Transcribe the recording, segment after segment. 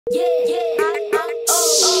It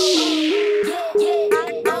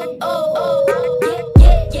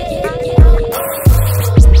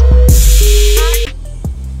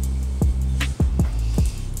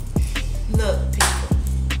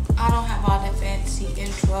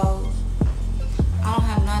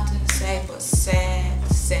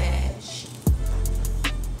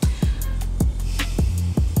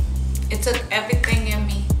took everything in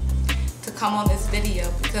me to come on this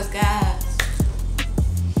video because, guys,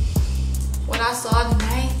 what I saw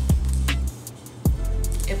tonight,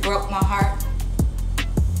 it broke my heart.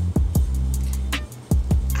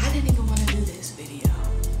 I didn't even want to do this video,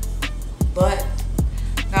 but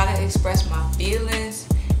gotta express my feelings,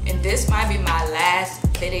 and this might be my last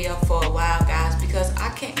video for a while, guys, because I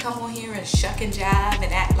can't come on here and shuck and jive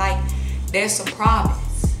and act like there's some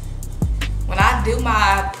promise. When I do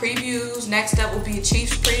my previews, next up will be a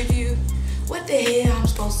Chiefs preview. What the hell I'm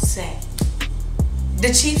supposed to say?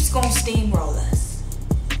 The Chiefs gonna steamroll us.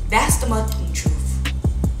 That's the motherfucking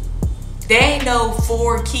truth. There ain't no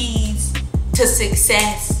 4 keys to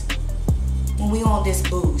success when we on this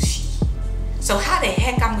bullshit. So how the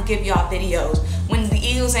heck I'm gonna give y'all videos when the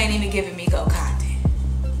Eagles ain't even giving me go content?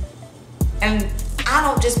 And I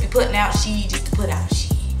don't just be putting out shit just to put out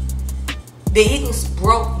shit. The Eagles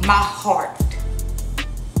broke my heart.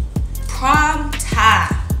 Prime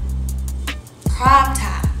time. Prime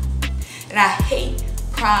time. And I hate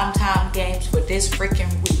prime time games for this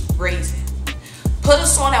freaking reason. Put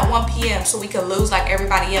us on at 1 p.m. so we can lose like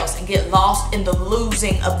everybody else and get lost in the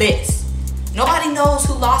losing abyss. Nobody knows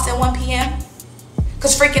who lost at 1 p.m.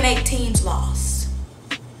 because freaking 8 teams lost.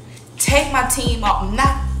 Take my team off.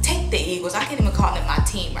 Take the Eagles. I can't even call them my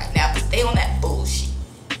team right now because they on that bullshit.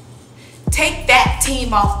 Take that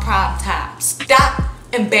team off prime time. Stop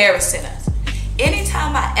embarrassing us.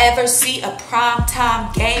 Anytime I ever see a prime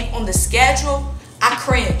time game on the schedule, I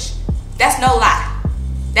cringe. That's no lie.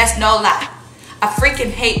 That's no lie. I freaking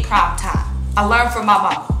hate prime time. I learned from my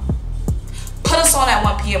mama. Put us on at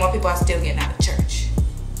 1 p.m. when people are still getting out of church.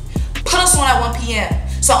 Put us on at 1 p.m.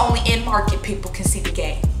 so only in-market people can see the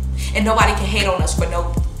game. And nobody can hate on us for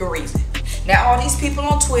no reason. Now all these people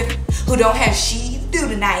on Twitter who don't have shit to do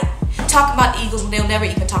tonight talking about the Eagles when they'll never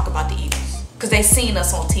even talk about the Eagles because they seen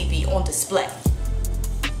us on TV on display.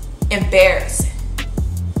 Embarrassing.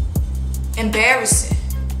 Embarrassing.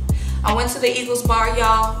 I went to the Eagles bar,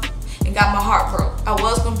 y'all, and got my heart broke. I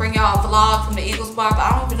was gonna bring y'all a vlog from the Eagles bar, but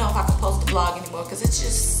I don't even know if I can post the vlog anymore because it's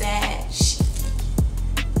just sad shit.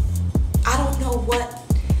 I don't know what.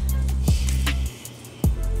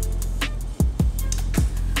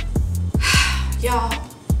 Y'all,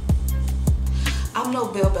 I'm no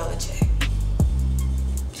Bill Belichick.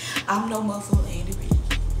 I'm no motherfucker Andy Reid.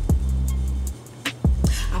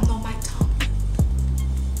 I'm no Mike Tomlin.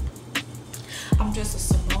 I'm just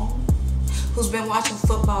a Symone who's been watching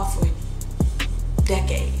football for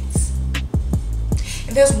decades.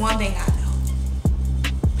 And there's one thing I know.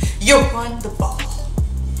 You run the ball.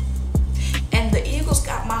 And the Eagles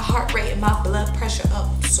got my heart rate and my blood pressure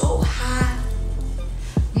up so high.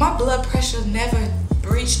 My blood pressure never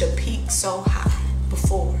reached a peak so high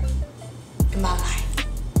before in my life.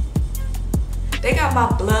 They got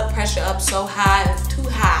my blood pressure up so high, too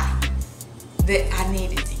high, that I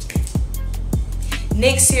needed it.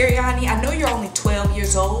 Nick Sirianni, I know you're only 12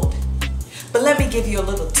 years old, but let me give you a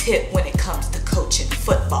little tip when it comes to coaching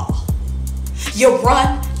football. You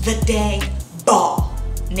run the dang ball,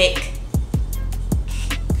 Nick.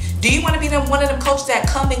 Do you want to be one of them coaches that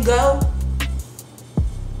come and go?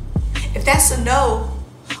 If that's a no,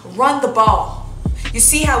 run the ball. You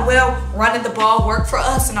see how well running the ball worked for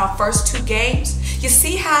us in our first 2 games? You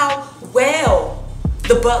see how well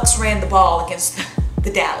the Bucs ran the ball against the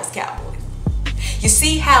Dallas Cowboys? You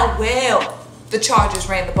see how well the Chargers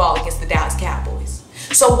ran the ball against the Dallas Cowboys?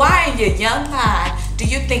 So why in your young mind do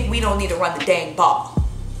you think we don't need to run the dang ball?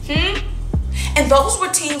 And those were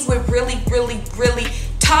teams with really,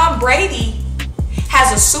 Tom Brady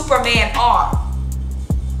has a Superman arm,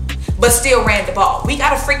 but still ran the ball. We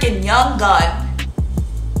got a freaking young gun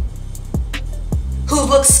who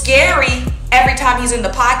looks scary every time he's in the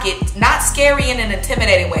pocket. Not scary in an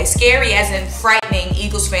intimidating way. Scary as in frightening.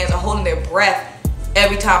 Eagles fans are holding their breath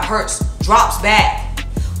every time Hurts drops back.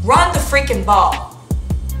 Run the freaking ball.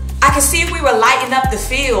 I can see if we were lighting up the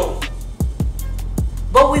field,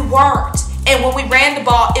 but we weren't. And when we ran the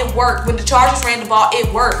ball, it worked. When the Chargers ran the ball,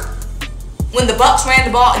 it worked. When the Bucs ran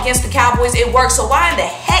the ball against the Cowboys, it worked. So why in the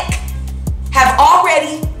heck have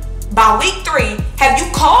already, by week 3, have you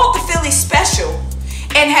called the Philly special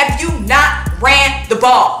and have you not ran the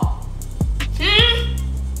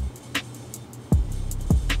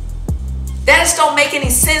That just don't make any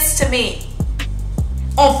sense to me.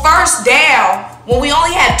 On first down, when we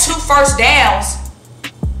only had 2 first downs,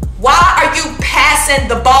 why are you passing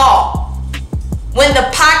the ball? When the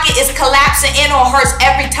pocket is collapsing in on Hurts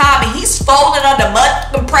every time and he's folding under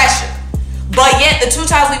much pressure. But yet, the 2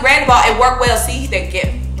 times we ran the ball, it worked well. See, they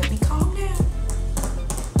get me. Let me calm down.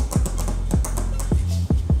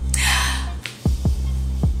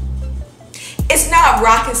 It's not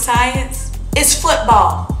rocket science. It's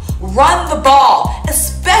football. Run the ball,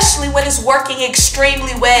 especially when it's working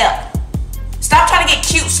extremely well. Stop trying to get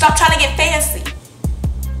cute. Stop trying to get fancy.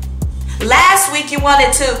 Last week, you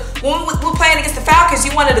wanted to, when we were playing against the Falcons,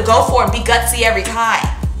 you wanted to go for it and be gutsy every time.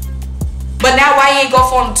 But now why you ain't go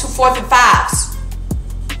for them 2 4th and 5s?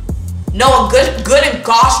 Knowing good and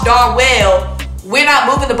gosh darn well, we're not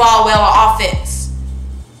moving the ball well on offense.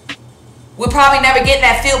 We're probably never getting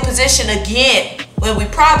that field position again. Well, we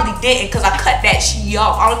probably didn't because I cut that shit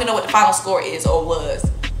off. I don't even know what the final score is or was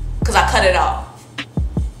because I cut it off.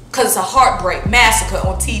 Because it's a heartbreak massacre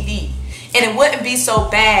on TV. And it wouldn't be so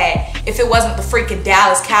bad if it wasn't the freaking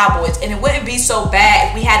Dallas Cowboys. And it wouldn't be so bad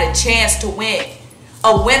if we had a chance to win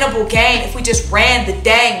a winnable game if we just ran the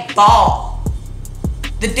dang ball.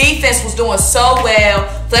 The defense was doing so well.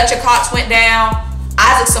 Fletcher Cox went down.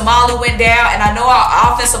 Isaac Symone went down. And I know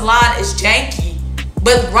our offensive line is janky.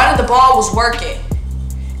 But running the ball was working.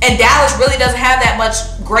 And Dallas really doesn't have that much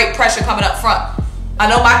great pressure coming up front. I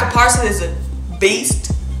know Michael Parsons is a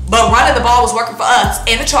beast, but running the ball was working for us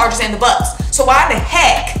and the Chargers and the Bucks. So why in the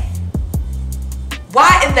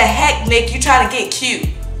heck, Nick, you trying to get cute?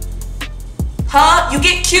 Huh? You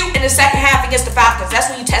get cute in the second half against the Falcons. That's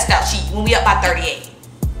when you test out sheet, when we up by 38.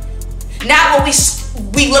 Now when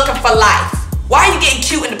we looking for life. Why are you getting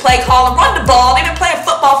cute in the play calling? Run the ball. They've been playing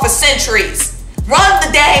football for centuries. Run the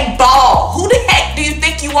dang ball. Who the heck do you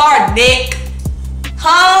think you are, Nick?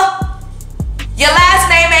 Huh? Your last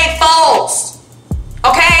name ain't Foles.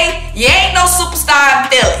 Okay? You ain't no superstar in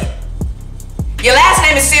Philly. Your last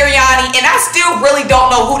name is Sirianni, and I still really don't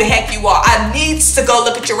know who the heck you are. I need to go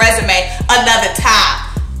look at your resume another time.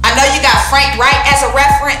 I know you got Frank Wright as a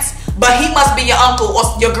reference, but he must be your uncle or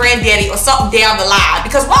your granddaddy or something down the line.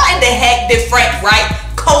 Because why in the heck did Frank Wright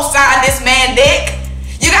co-sign this man, Nick?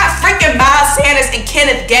 You got freaking Miles Sanders and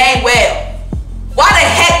Kenneth Gainwell. Why the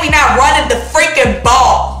heck we not running the freaking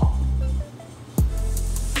ball?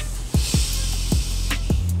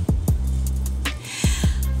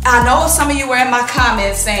 I know some of you were in my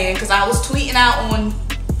comments saying, because I was tweeting out on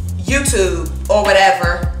YouTube or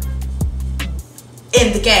whatever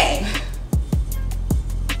in the game.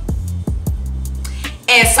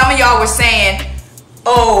 And some of y'all were saying,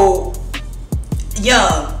 oh,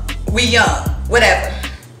 we young, whatever.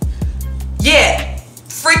 Yeah,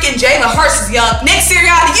 freaking Jalen Hurts is young. Nick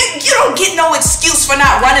Sirianni, you don't get no excuse for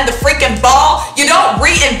not running the freaking ball. You don't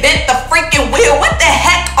reinvent the freaking wheel. What the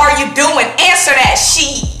heck are you doing? Answer that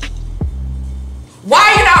shit. Why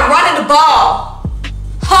are you not running the ball?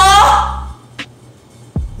 Huh?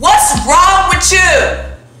 What's wrong with you?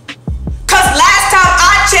 Because last time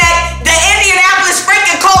I checked, the Indianapolis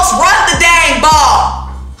freaking Colts run the dang ball.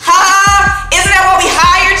 Huh? Isn't that why we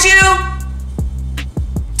hired you?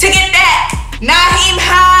 To get that Naheem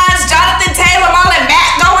Hines, Jonathan Taylor, Marlon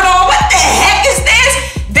Mack going on. What the heck is this?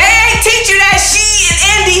 They ain't teach you that shit in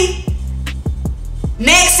Indy.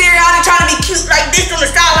 Nick Sirianni trying to be cute like this on the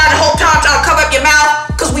sideline the whole time, trying to cover up your mouth.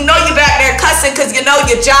 Because we know you back there cussing because you know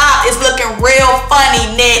your job is looking real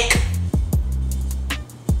funny, Nick.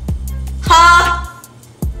 Huh?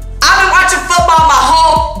 I've been watching football my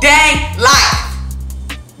whole dang life.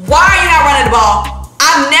 Why are you not running the ball?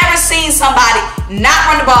 I've never seen somebody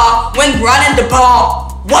not run the ball when running the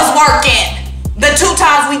ball was working. The 2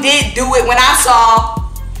 times we did do it when I saw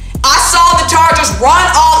the Chargers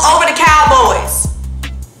run all over the Cowboys.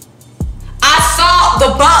 I saw the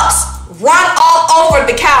Bucks run all over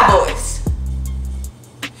the Cowboys.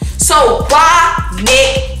 So why,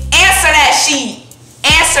 Nick? Answer that sheet.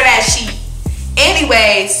 Answer that sheet.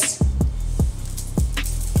 Anyways,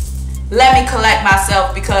 let me collect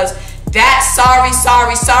myself because that sorry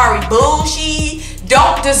bullshit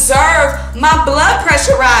don't deserve my blood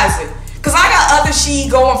pressure rising. Because I got other shit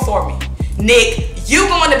going for me. Nick, you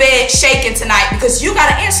going to bed shaking tonight because you got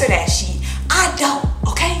to answer that shit. I don't,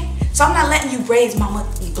 okay? So I'm not letting you raise my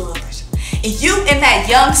monthly blood pressure. And you and that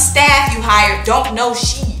young staff you hired don't know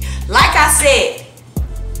shit. Like I said,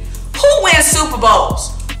 who wins Super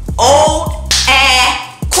Bowls? Old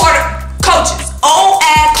ass coaches. Old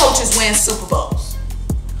ass coaches win Super Bowls.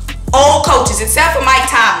 Old coaches, except for Mike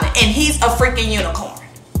Tomlin, and he's a freaking unicorn.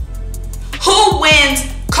 Who wins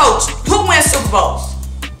Super Bowls?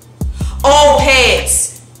 Old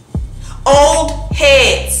heads. old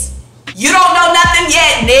heads. You don't know nothing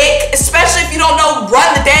yet, Nick. Especially if you don't know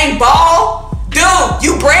run the dang ball. Dude,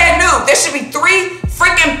 you brand new. There should be 3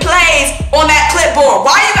 freaking plays on that clipboard.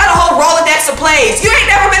 Why you got a whole Rolodex of plays? You ain't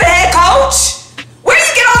never been a head coach? Where do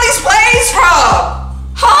you get all these plays from?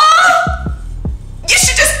 Huh? You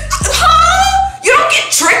should just, huh? You don't get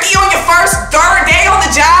tricky on your third day on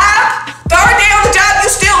the job? Third day on the job, you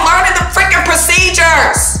still learning the freaking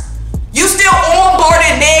procedures. You still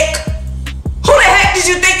onboarded, Nick. Who the heck did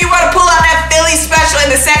you think you were to pull out that Philly special in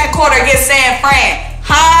the second quarter against San Fran?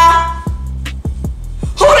 Huh?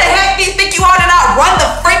 Who the heck do you think you are to not run the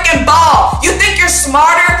freaking ball? You think you're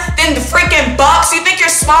smarter than the freaking Bucks? You think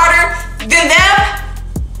you're smarter than them?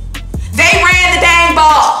 They ran the dang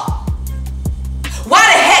ball. Why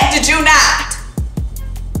the heck did you not?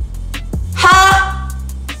 Huh?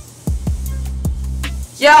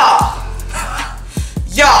 Y'all.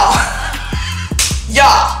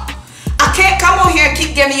 I can't come on here and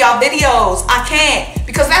keep giving y'all videos. I can't,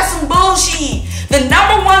 because that's some bullshit. The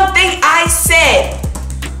number one thing I said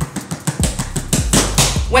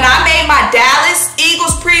when I made my Dallas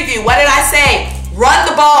Eagles preview, what did I say? Run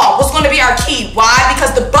the ball was going to be our key. Why?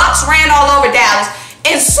 Because the Bucks ran all over Dallas,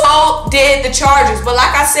 and so did the Chargers. But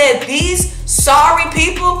like I said, these sorry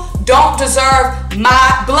people don't deserve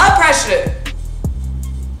my blood pressure.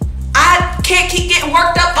 I can't keep getting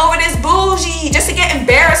worked up over this bougie just to get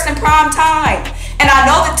embarrassed in prime time. And I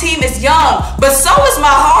know the team is young, but so is my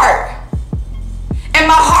heart. And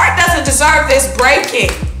my heart doesn't deserve this breaking.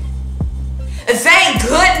 Thank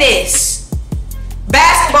goodness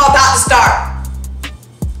basketball about to start.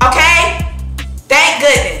 Okay? Thank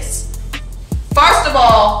goodness. First of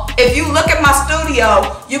all, if you look at my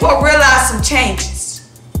studio, you're going to realize some changes.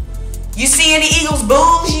 You see any Eagles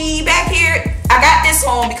bougie back here? I got this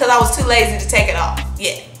on because I was too lazy to take it off.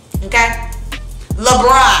 Yeah. Okay?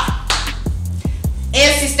 LeBron.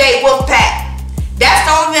 NC State Wolfpack. That's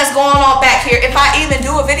the only thing that's going on back here. If I even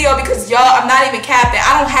do a video, because y'all, I'm not even capping.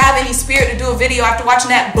 I don't have any spirit to do a video after watching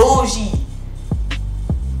that bullshit.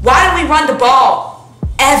 Why do we run the ball?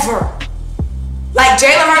 Ever. Like,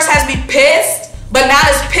 Jalen Hurts has me pissed, but not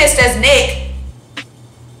as pissed as Nick.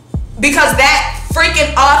 Because that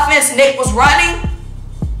freaking offense Nick was running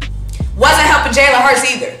wasn't helping Jalen Hurts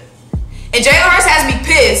either. And Jalen Hurts has me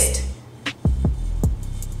pissed.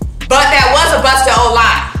 But that was a busted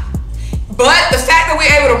O-line. But the fact that we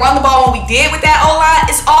were able to run the ball when we did with that O-line,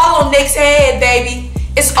 it's all on Nick's head, baby.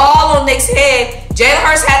 It's all on Nick's head. Jalen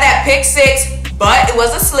Hurts had that pick 6, but it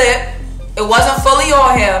was a slip. It wasn't fully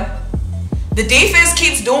on him. The defense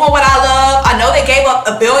keeps doing what I love. I know they gave up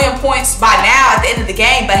 1 billion points by now at the end of the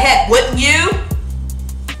game, but heck, wouldn't you?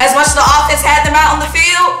 As much as the offense had them out on the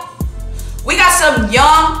field, we got some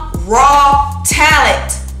young, raw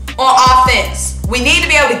talent on offense. We need to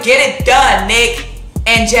be able to get it done, Nick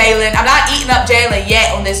and Jalen. I'm not eating up Jalen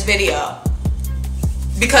yet on this video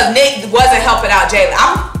because Nick wasn't helping out Jalen.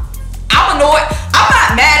 I'm annoyed. I'm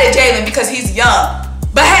not mad at Jalen because he's young.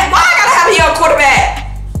 But hey, why I gotta have a young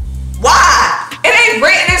quarterback? Why? It ain't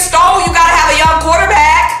written in stone you gotta have a young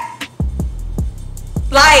quarterback.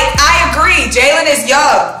 Like, I agree, Jalen is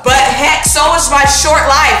young, but heck, so is my short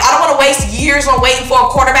life. I don't want to waste years on waiting for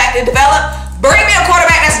a quarterback to develop. Bring me a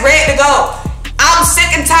quarterback that's ready to go. I'm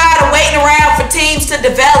sick and tired of waiting around for teams to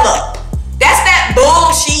develop. That's that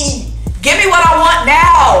bullshit. Give me what I want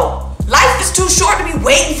now. Life is too short to be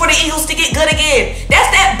waiting for the Eagles to get good again.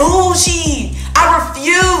 That's that bullshit. I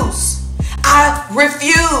refuse. I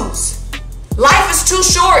refuse. Life is too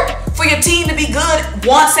short for your team to be good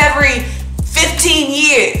once every 15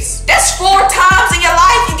 years. That's 4 times in your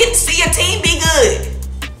life you get to see your team be good.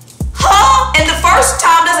 Huh? And the first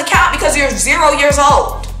time doesn't count because you're 0 years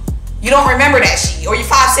old. You don't remember that shit. Or you're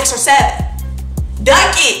 5, 6, or 7.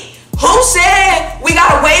 Dunk it. Who said we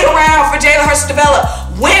gotta wait around for Jalen Hurts to develop?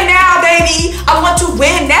 Win now, baby. I want to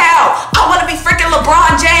win now. I want to be freaking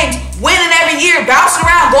LeBron James, winning every year, bouncing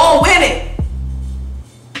around, going winning.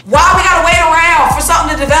 Why we gotta wait around for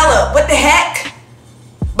something to develop? What the heck?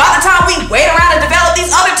 By the time we wait around to develop, these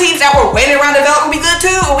other teams that were waiting around to develop will be good too,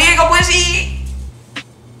 and we ain't gonna push it.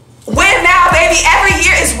 Win now, baby. Every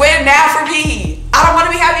year is win now for me. I don't want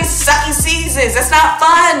to be having sucky seasons. That's not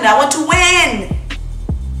fun. I want to win.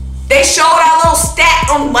 They showed our little stat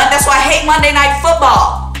on Monday. That's why I hate Monday Night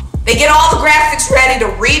Football. They get all the graphics ready to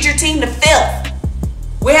read your team to filth.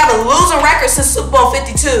 We have a losing record since Super Bowl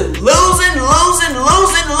 52. Losing,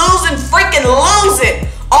 freaking losing.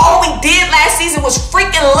 All we did last season was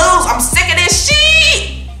freaking lose. I'm sick of this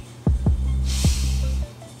shit.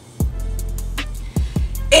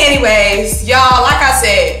 Anyways, y'all, like I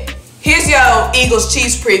said, here's your Eagles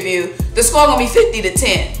Chiefs preview. The score gonna be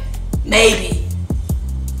 50-10. Maybe.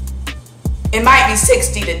 It might be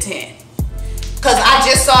 60-10. Because I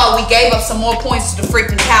just saw we gave up some more points to the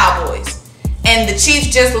freaking Cowboys. And the Chiefs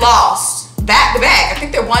just lost back to back. I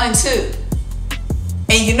think they're 1-2.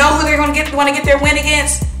 And you know who they're going to get their win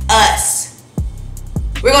against? Us.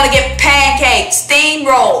 We're going to get pancaked,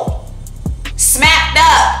 steamrolled, smacked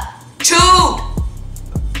up, chewed.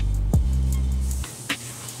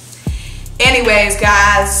 Anyways,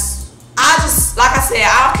 guys, like I said,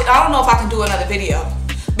 I don't know if I can do another video.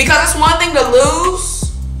 Because it's one thing to lose.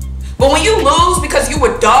 But when you lose because you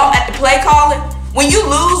were dumb at the play calling, when you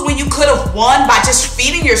lose when you could have won by just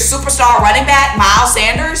feeding your superstar running back, Miles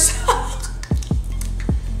Sanders,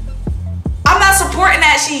 I'm not supporting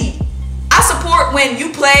that shit. I support when you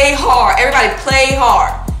play hard. Everybody play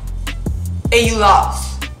hard. And you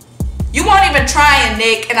lost. You weren't even trying,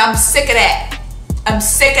 Nick, and I'm sick of that. I'm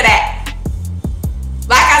sick of that.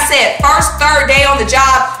 Like I said, first, third day on the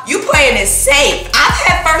job, you playing it safe. I've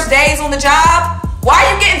had first days on the job. Why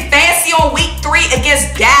are you getting fancy on week 3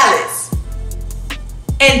 against Dallas?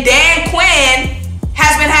 And Dan Quinn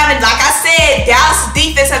has been having, like I said, Dallas'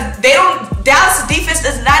 defense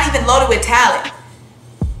is not even loaded with talent.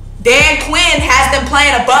 Dan Quinn has them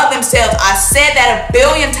playing above themselves. I said that a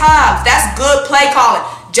billion times. That's good play calling.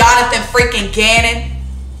 Jonathan freaking Gannon.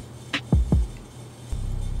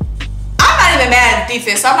 I'm not even mad at the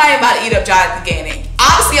defense. I'm not even about to eat up Jonathan Gannon.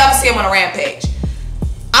 Obviously, I'm going to see him on a rampage.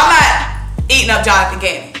 I'm not eating up Jonathan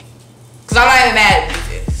Gannon. Because I'm not even mad at the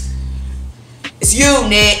defense. It's you,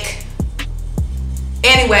 Nick.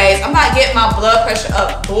 Anyways, I'm not getting my blood pressure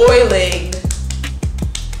up boiling.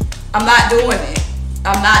 I'm not doing it.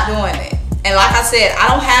 I'm not doing it. And like I said, I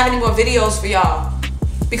don't have any more videos for y'all.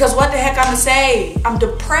 Because what the heck I'm going to say? I'm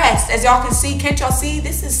depressed. As y'all can see, can't y'all see?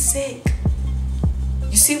 This is sick.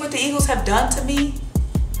 You see what the Eagles have done to me?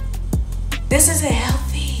 This isn't healthy.